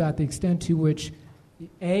curious about the extent to which,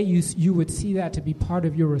 A, you would see that to be part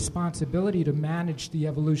of your responsibility to manage the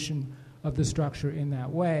evolution of the structure in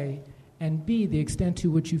that way, and B, the extent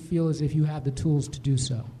to which you feel as if you have the tools to do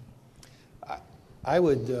so. I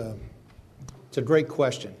would, it's a great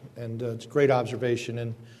question, and it's a great observation,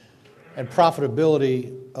 and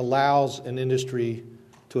profitability allows an industry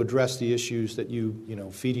to address the issues that you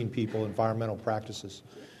know, feeding people, environmental practices.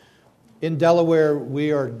 In Delaware,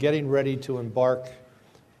 we are getting ready to embark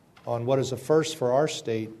on what is a first for our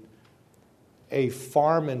state, a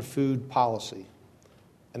farm and food policy.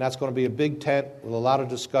 And that's going to be a big tent with a lot of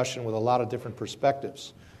discussion with a lot of different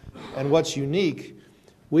perspectives. And what's unique,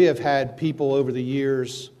 we have had people over the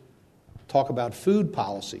years talk about food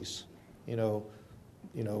policies, you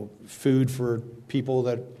know, food for people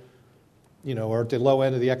that, you know, are at the low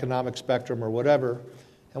end of the economic spectrum or whatever.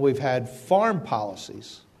 And we've had farm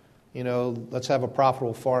policies, you know, let's have a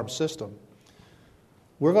profitable farm system.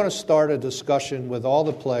 We're going to start a discussion with all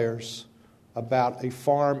the players about a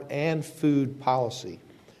farm and food policy.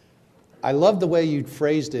 I love the way you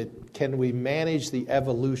phrased it, can we manage the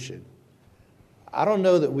evolution? I don't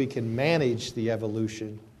know that we can manage the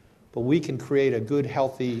evolution, but we can create a good,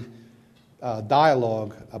 healthy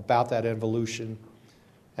dialogue about that evolution.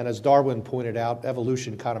 And as Darwin pointed out,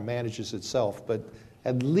 evolution kind of manages itself, but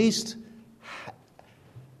at least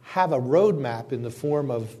have a roadmap in the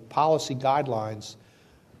form of policy guidelines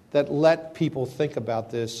that let people think about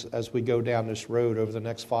this as we go down this road over the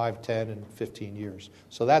next 5, 10, and 15 years.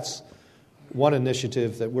 So that's one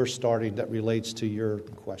initiative that we're starting that relates to your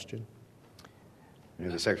question. Any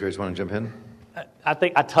of the secretaries want to jump in? I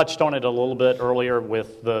think I touched on it a little bit earlier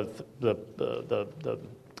with the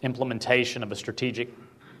implementation of a strategic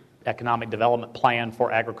economic development plan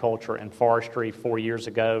for agriculture and forestry 4 years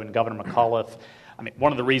ago, and Governor McAuliffe. I mean,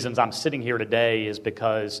 one of the reasons I'm sitting here today is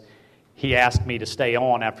because he asked me to stay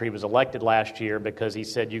on after he was elected last year, because he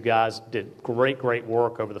said, you guys did great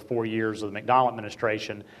work over the 4 years of the McDonnell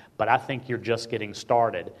administration, but I think you're just getting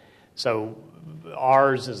started. So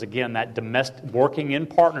ours is, again, that domestic, working in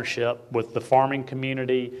partnership with the farming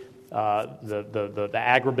community, the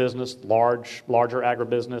agribusiness, larger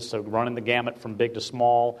agribusiness, so running the gamut from big to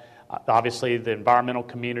small. Obviously, the environmental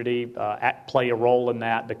community play a role in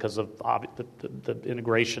that because of the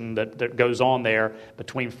integration that goes on there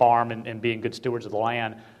between farm and being good stewards of the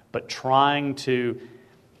land. But trying to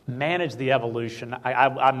manage the evolution,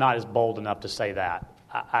 I'm not as bold enough to say that.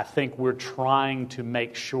 I think we're trying to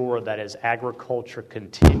make sure that as agriculture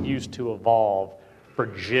continues to evolve,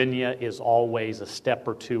 Virginia is always a step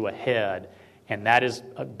or two ahead, and that is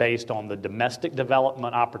based on the domestic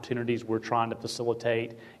development opportunities we're trying to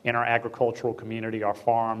facilitate in our agricultural community, our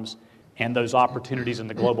farms, and those opportunities in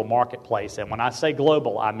the global marketplace. And when I say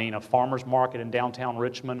global, I mean a farmer's market in downtown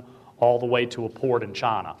Richmond all the way to a port in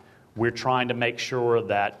China. We're trying to make sure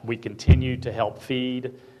that we continue to help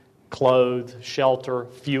feed, clothe, shelter,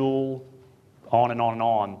 fuel, on and on and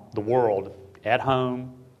on, the world, at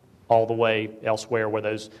home, all the way elsewhere where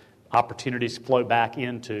those opportunities flow back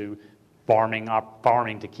into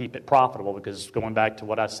farming to keep it profitable. Because going back to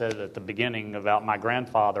what I said at the beginning about my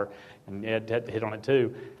grandfather, and Ed hit on it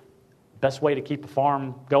too, best way to keep a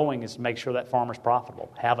farm going is to make sure that farmer's profitable.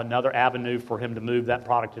 Have another avenue for him to move that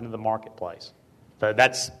product into the marketplace. So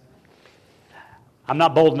I'm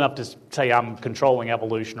not bold enough to say I'm controlling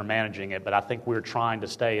evolution or managing it, but I think we're trying to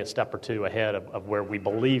stay a step or two ahead of where we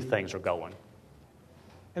believe things are going.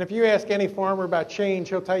 And if you ask any farmer about change,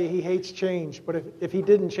 he'll tell you he hates change. But if he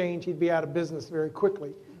didn't change, he'd be out of business very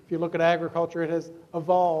quickly. If you look at agriculture, it has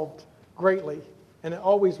evolved greatly, and it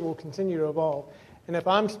always will continue to evolve. And if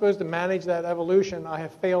I'm supposed to manage that evolution, I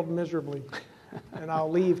have failed miserably. And I'll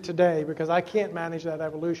leave today because I can't manage that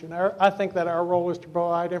evolution. I think that our role is to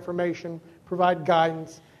provide information, provide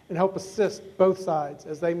guidance, and help assist both sides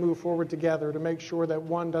as they move forward together to make sure that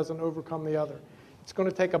one doesn't overcome the other. It's going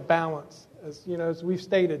to take a balance. As we've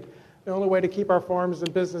stated, the only way to keep our farms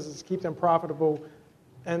and businesses is to keep them profitable,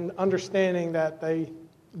 and understanding that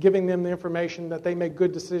giving them the information that they make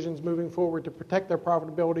good decisions moving forward to protect their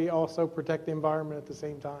profitability, also protect the environment at the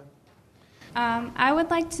same time. I would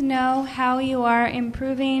like to know how you are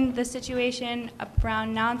improving the situation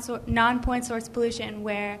around non-point source pollution,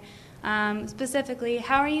 where specifically,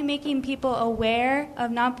 how are you making people aware of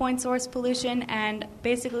non-point source pollution and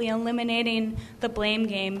basically eliminating the blame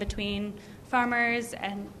game between farmers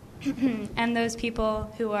and those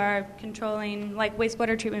people who are controlling, like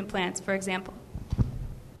wastewater treatment plants, for example?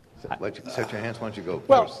 Set your hands. Why don't you go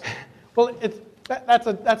first? Well, that's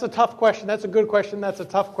a tough question. That's a good question. That's a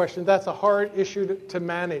tough question. That's a hard issue to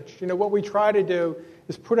manage. What we try to do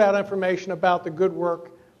is put out information about the good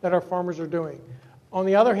work that our farmers are doing. On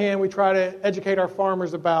the other hand, we try to educate our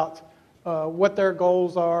farmers about what their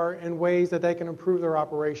goals are and ways that they can improve their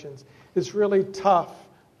operations. It's really tough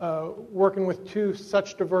working with two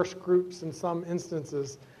such diverse groups in some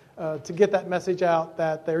instances to get that message out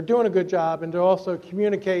that they're doing a good job, and to also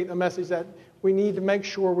communicate a message that we need to make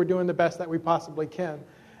sure we're doing the best that we possibly can.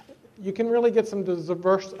 You can really get some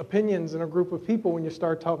diverse opinions in a group of people when you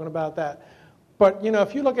start talking about that. But,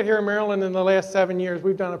 if you look at here in Maryland in the last 7 years,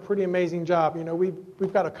 we've done a pretty amazing job.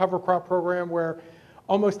 We've got a cover crop program where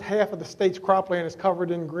almost half of the state's cropland is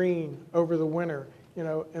covered in green over the winter.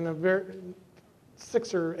 And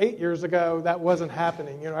 6 or 8 years ago, that wasn't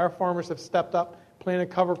happening. Our farmers have stepped up,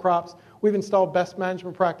 planted cover crops. We've installed best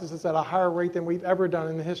management practices at a higher rate than we've ever done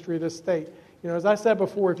in the history of this state. As I said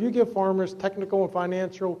before, if you give farmers technical and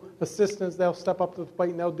financial assistance, they'll step up to the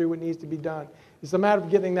plate and they'll do what needs to be done. It's a matter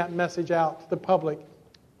of getting that message out to the public,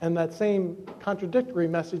 and that same contradictory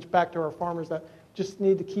message back to our farmers that just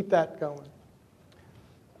need to keep that going.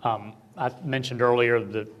 I mentioned earlier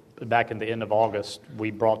that back in the end of August,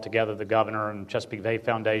 we brought together the governor and Chesapeake Bay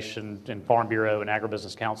Foundation and Farm Bureau and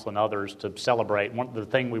Agribusiness Council and others to celebrate. The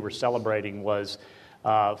thing we were celebrating was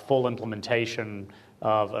full implementation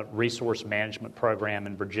of a resource management program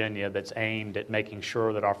in Virginia that's aimed at making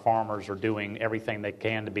sure that our farmers are doing everything they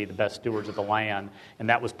can to be the best stewards of the land. And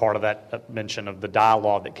that was part of that mention of the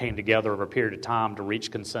dialogue that came together over a period of time to reach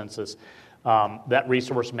consensus.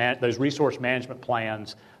 Those resource management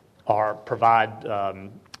plans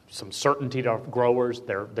provide some certainty to growers.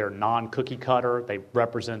 They're non-cookie cutter. They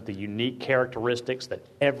represent the unique characteristics that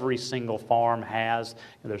every single farm has.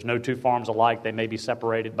 There's no two farms alike. They may be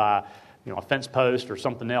separated by a fence post or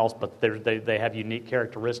something else, but they have unique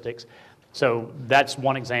characteristics. So that's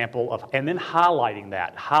one example of, and then highlighting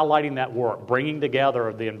that work, bringing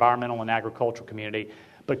together the environmental and agricultural community.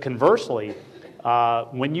 But conversely,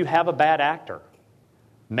 when you have a bad actor,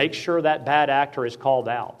 make sure that bad actor is called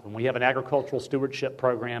out. And we have an agricultural stewardship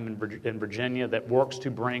program in Virginia that works to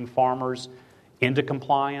bring farmers into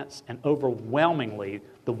compliance, and overwhelmingly,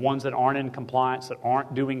 the ones that aren't in compliance, that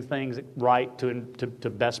aren't doing things right to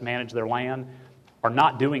best manage their land, are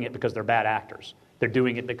not doing it because they're bad actors. They're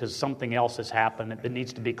doing it because something else has happened that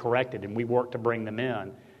needs to be corrected, and we work to bring them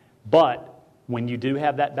in. But when you do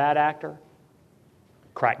have that bad actor,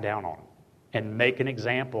 crack down on them and make an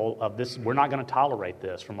example of this. We're not going to tolerate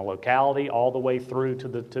this from a locality all the way through to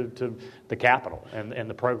the capital and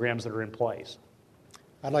the programs that are in place.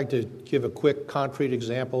 I'd like to give a quick, concrete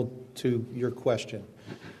example to your question.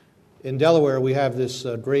 In Delaware, we have this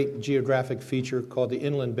great geographic feature called the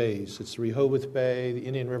Inland Bays. It's the Rehoboth Bay, the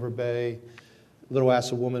Indian River Bay, Little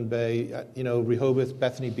Assawoman Bay, Rehoboth,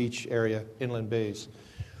 Bethany Beach area, Inland Bays.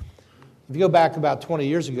 If you go back about 20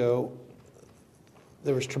 years ago,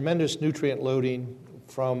 there was tremendous nutrient loading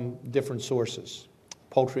from different sources.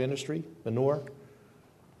 Poultry industry, manure.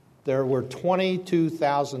 There were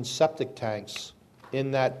 22,000 septic tanks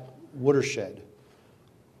in that watershed.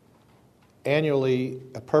 Annually,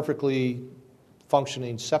 a perfectly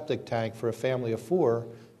functioning septic tank for a family of 4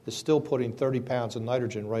 is still putting 30 pounds of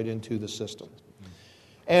nitrogen right into the system.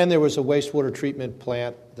 And there was a wastewater treatment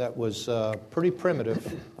plant that was pretty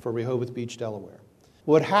primitive for Rehoboth Beach, Delaware.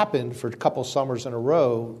 What happened for a couple summers in a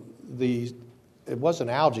row, it wasn't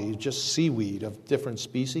algae, it was just seaweed of different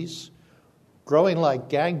species, growing like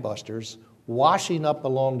gangbusters, washing up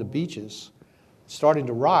along the beaches, starting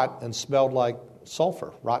to rot and smelled like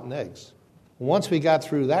sulfur, rotten eggs. Once we got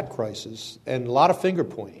through that crisis, and a lot of finger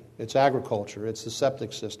pointing, it's agriculture, it's the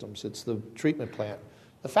septic systems, it's the treatment plant.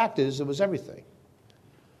 The fact is, it was everything.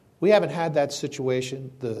 We haven't had that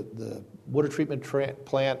situation. The water treatment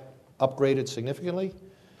plant upgraded significantly.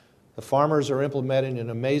 The farmers are implementing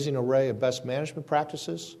an amazing array of best management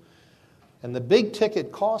practices. And the big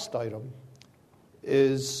ticket cost item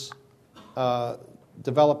is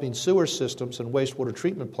developing sewer systems and wastewater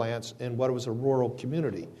treatment plants in what was a rural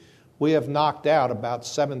community. We have knocked out about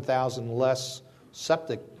 7,000 less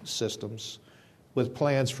septic systems with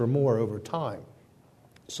plans for more over time.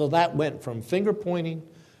 So that went from finger pointing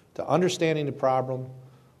to understanding the problem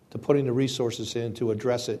to putting the resources in to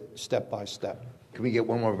address it step by step. Can we get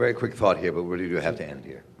one more very quick thought here, but we do have to end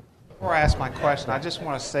here. Before I ask my question, I just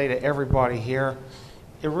want to say to everybody here,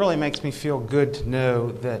 it really makes me feel good to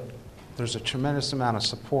know that there's a tremendous amount of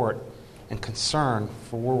support and concern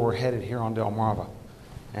for where we're headed here on Delmarva.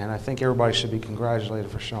 And I think everybody should be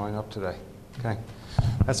congratulated for showing up today. Okay?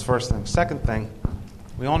 That's the first thing. Second thing,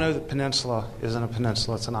 we all know the peninsula isn't a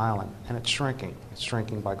peninsula, it's an island, and it's shrinking. It's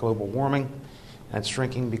shrinking by global warming, and it's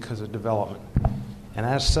shrinking because of development. And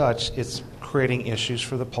as such, it's creating issues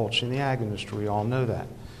for the poultry and the ag industry. We all know that.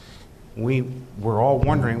 We're all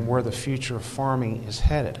wondering where the future of farming is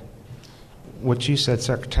headed. What you said,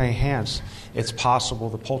 Secretary Hance, it's possible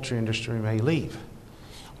the poultry industry may leave.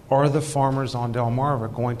 Are the farmers on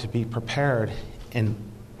Delmarva going to be prepared and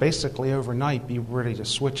basically overnight be ready to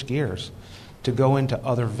switch gears to go into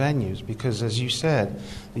other venues? Because as you said,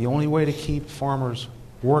 the only way to keep farmers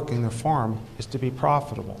working their farm is to be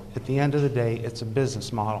profitable. At the end of the day, it's a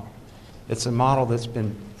business model. It's a model that's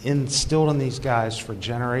been instilled in these guys for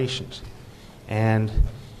generations. And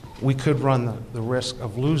we could run the risk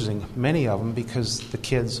of losing many of them because the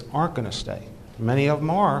kids aren't going to stay. Many of them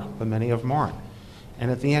are, but many of them aren't. And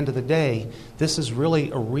at the end of the day, this is really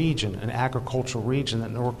a region, an agricultural region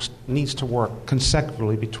that needs to work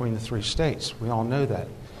consecutively between the 3 states. We all know that.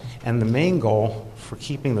 And the main goal for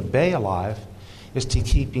keeping the bay alive is to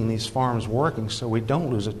keeping these farms working so we don't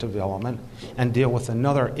lose it to development and deal with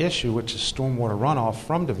another issue, which is stormwater runoff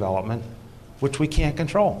from development, which we can't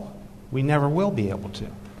control. We never will be able to.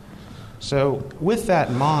 So with that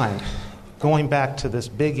in mind, going back to this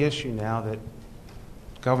big issue now that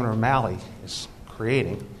Governor O'Malley is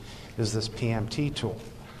creating, is this PMT tool.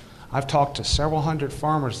 I've talked to several hundred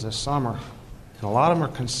farmers this summer, and a lot of them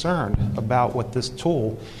are concerned about what this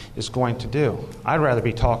tool is going to do. I'd rather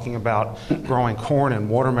be talking about growing corn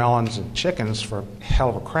and watermelons and chickens for a hell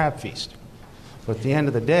of a crab feast. But at the end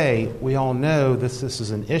of the day, we all know this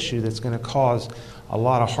is an issue that's going to cause a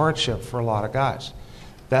lot of hardship for a lot of guys.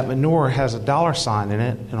 that manure has a dollar sign in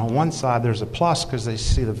it, and on one side there's a plus because they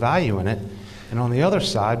see the value in it, and on the other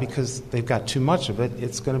side, because they've got too much of it,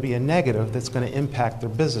 it's going to be a negative that's going to impact their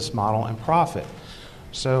business model and profit.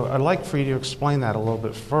 So I'd like for you to explain that a little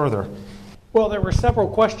bit further. Well, there were several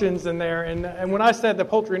questions in there, and when I said the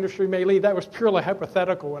poultry industry may leave, that was purely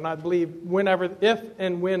hypothetical, and I believe if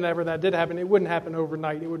and whenever that did happen, it wouldn't happen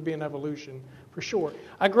overnight. It would be an evolution, for sure.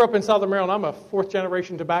 I grew up in Southern Maryland. I'm a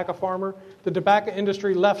fourth-generation tobacco farmer. The tobacco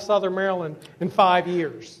industry left Southern Maryland in 5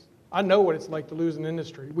 years. I know what it's like to lose an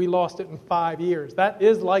industry. We lost it in 5 years. That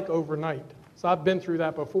is like overnight, so I've been through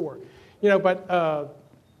that before. But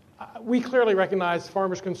we clearly recognize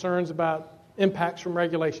farmers' concerns about impacts from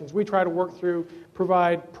regulations. We try to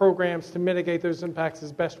provide programs to mitigate those impacts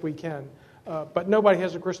as best we can. But nobody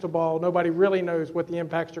has a crystal ball. Nobody really knows what the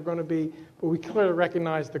impacts are going to be, but we clearly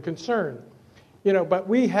recognize the concern. But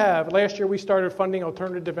last year we started funding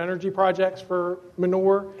alternative energy projects for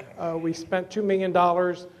manure. We spent $2 million.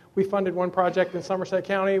 We funded one project in Somerset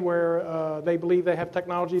County where they believe they have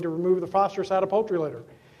technology to remove the phosphorus out of poultry litter.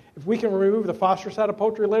 If we can remove the phosphorus out of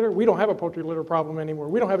poultry litter, we don't have a poultry litter problem anymore.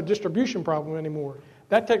 We don't have a distribution problem anymore.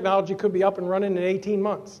 That technology could be up and running in 18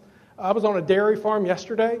 months. I was on a dairy farm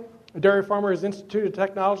yesterday. A dairy farmer has instituted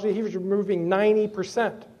technology. He was removing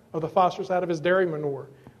 90% of the phosphorus out of his dairy manure.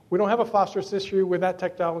 We don't have a phosphorus issue where that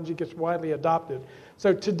technology gets widely adopted.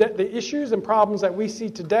 So today, the issues and problems that we see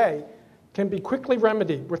today can be quickly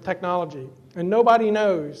remedied with technology. And nobody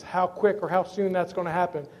knows how quick or how soon that's going to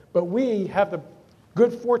happen. But we have the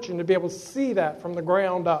good fortune to be able to see that from the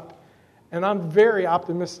ground up. And I'm very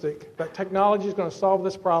optimistic that technology is going to solve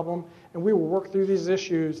this problem, and we will work through these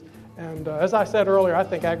issues. And as I said earlier, I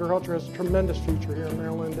think agriculture has a tremendous future here in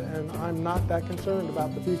Maryland, and I'm not that concerned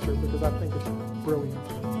about the future because I think it's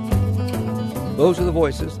brilliant. Those are the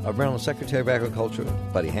voices of Maryland Secretary of Agriculture,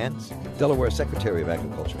 Buddy Hance, Delaware Secretary of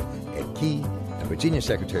Agriculture, Ed Key, and Virginia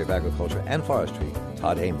Secretary of Agriculture and Forestry,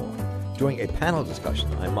 Todd Amore, during a panel discussion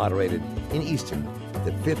I moderated in Easton at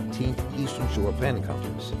the 15th Eastern Shore Planning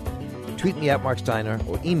Conference. Tweet me at Mark Steiner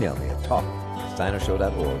or email me at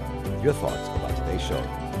talk@steinershow.org with your thoughts about today's show.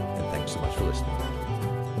 And thanks so much for listening.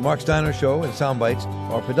 The Mark Steiner Show and Soundbites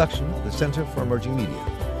are a production of the Center for Emerging Media,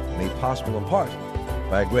 made possible in part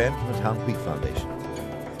by a grant from the Town Creek Foundation.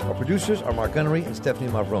 Our producers are Mark Gunnery and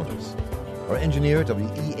Stephanie Mavronis. Our engineer at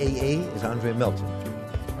WEAA is Andre Melton.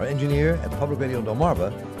 Our engineer at Public Radio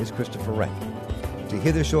Delmarva is Christopher Rank. To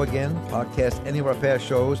hear this show again, podcast any of our past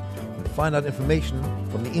shows, and find out information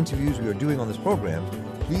from the interviews we are doing on this program,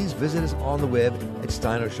 please visit us on the web at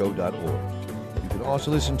steinershow.org. You can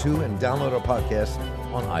also listen to and download our podcasts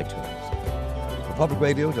on iTunes. For Public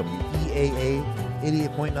Radio, WEAA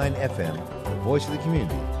 88.9 FM, the voice of the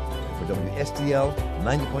community, and for WSDL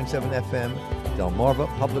 90.7 FM, Delmarva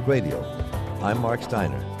Public Radio, I'm Mark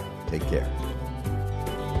Steiner. Take care.